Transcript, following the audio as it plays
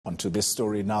Onto this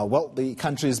story now. Well, the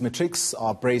country's matrics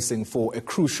are bracing for a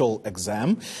crucial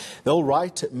exam. They'll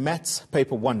write Maths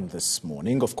Paper 1 this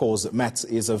morning. Of course, Maths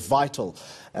is a vital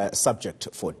subject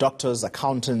for doctors,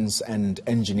 accountants and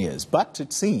engineers. But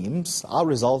it seems our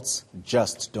results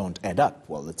just don't add up.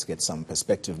 Well, let's get some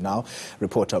perspective now.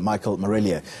 Reporter Michael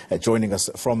Morelia joining us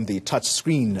from the touch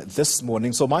screen this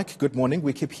morning. So, Mike, good morning.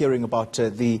 We keep hearing about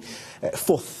the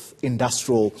fourth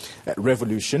industrial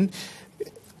revolution.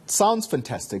 Sounds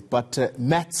fantastic, but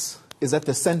maths is at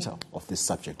the centre of this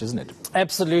subject, isn't it?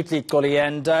 Absolutely, Golly,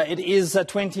 and it is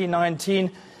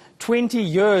 2019, 20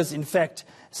 years, in fact,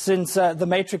 since the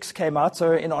Matrix came out.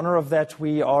 So in honour of that,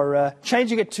 we are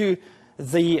changing it to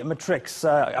the Matrix.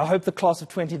 I hope the class of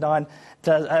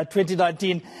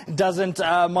 2019 doesn't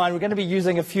mind. We're going to be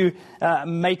using a few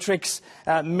Matrix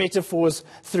metaphors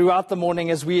throughout the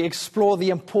morning as we explore the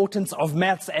importance of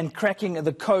maths and cracking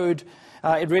the code.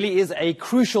 It really is a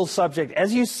crucial subject,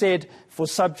 as you said, for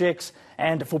subjects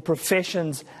and for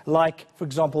professions like, for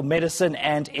example, medicine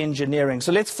and engineering.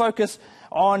 So let's focus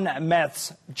on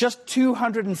maths. Just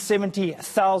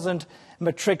 270,000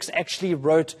 matrics actually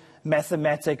wrote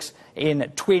mathematics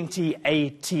in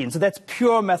 2018. So that's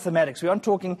pure mathematics. We aren't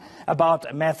talking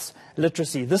about maths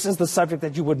literacy. This is the subject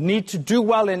that you would need to do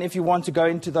well in if you want to go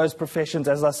into those professions,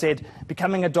 as I said,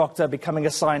 becoming a doctor, becoming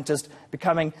a scientist,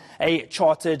 becoming a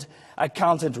chartered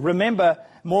accountant. Remember,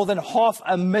 more than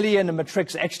 500,000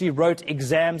 matrics actually wrote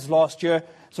exams last year.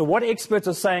 So what experts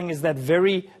are saying is that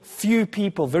very few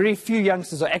people, very few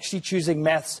youngsters are actually choosing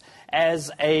maths as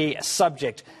a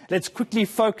subject. Let's quickly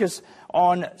focus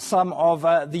on some of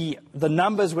the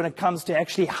numbers when it comes to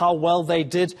actually how well they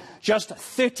did. Just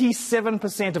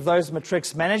 37% of those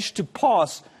matrics managed to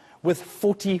pass with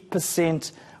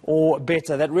 40% or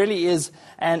better. That really is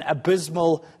an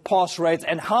abysmal pass rate.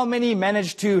 And how many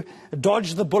managed to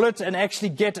dodge the bullet and actually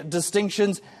get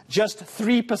distinctions? Just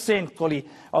 3%, Golly,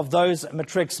 of those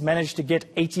matrics managed to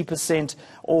get 80%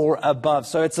 or above.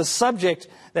 So it's a subject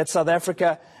that South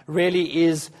Africa really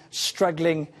is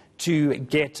struggling to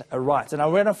get right. And I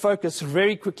want to focus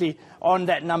very quickly on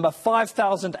that number,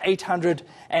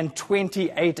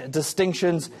 5,828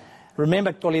 distinctions.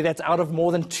 Remember, Golly, that's out of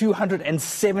more than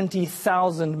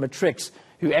 270,000 matrics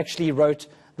who actually wrote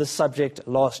the subject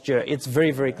last year. It's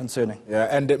very, very concerning. Yeah,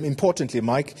 and importantly,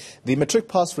 Mike, the matric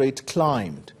pass rate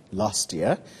climbed last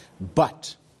year,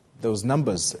 but those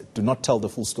numbers do not tell the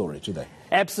full story, do they?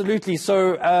 Absolutely.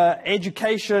 So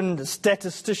education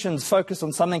statisticians focus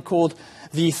on something called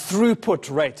the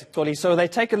throughput rate, Golly. So they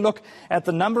take a look at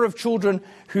the number of children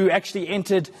who actually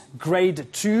entered grade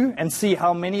 2 and see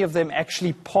how many of them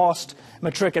actually passed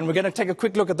matric. And we're going to take a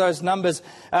quick look at those numbers.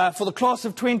 For the class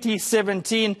of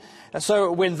 2017,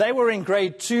 so when they were in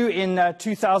grade 2 in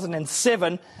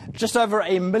 2007, just over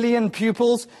 1 million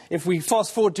pupils. If we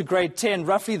fast forward to grade 10,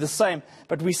 roughly the same.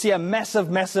 But we see a massive,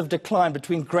 massive decline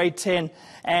between grade 10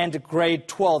 and grade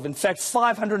 12. In fact,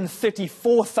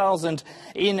 534,000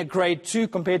 in grade 2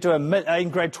 compared to in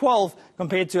grade 12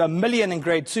 compared to 1 million in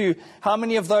grade 2. How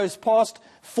many of those passed?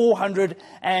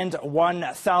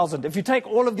 401,000. If you take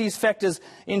all of these factors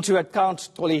into account,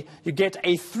 Golly, you get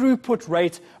a throughput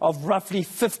rate of roughly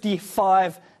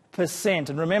 55%.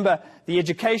 And remember, the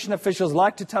education officials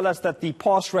like to tell us that the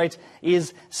pass rate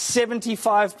is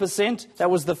 75%.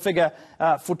 That was the figure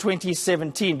for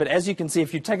 2017. But as you can see,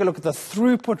 if you take a look at the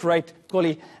throughput rate,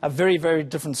 Golly, a very, very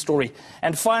different story.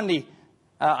 And finally,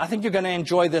 I think you're going to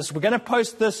enjoy this. We're going to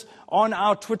post this on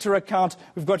our Twitter account.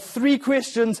 We've got 3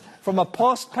 questions from a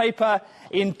past paper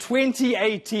in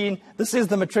 2018. This is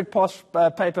the matric past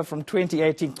paper from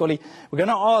 2018, Golly. We're going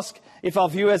to ask if our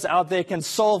viewers out there can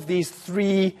solve these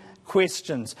 3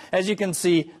 questions. As you can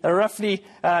see, there are roughly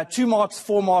 2 marks,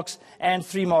 4 marks, and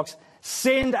 3 marks.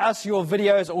 Send us your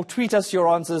videos or tweet us your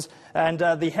answers, and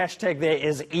the hashtag there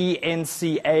is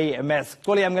ENCA Math.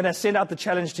 Golly, I'm going to send out the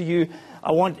challenge to you.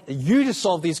 I want you to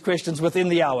solve these questions within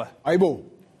the hour. Aibo,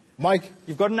 Mike,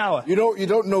 you've got an hour. You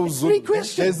don't know Zulu. 3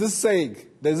 questions. There's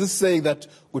this saying that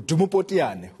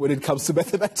when it comes to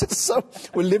mathematics. So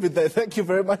we'll leave it there. Thank you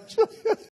very much.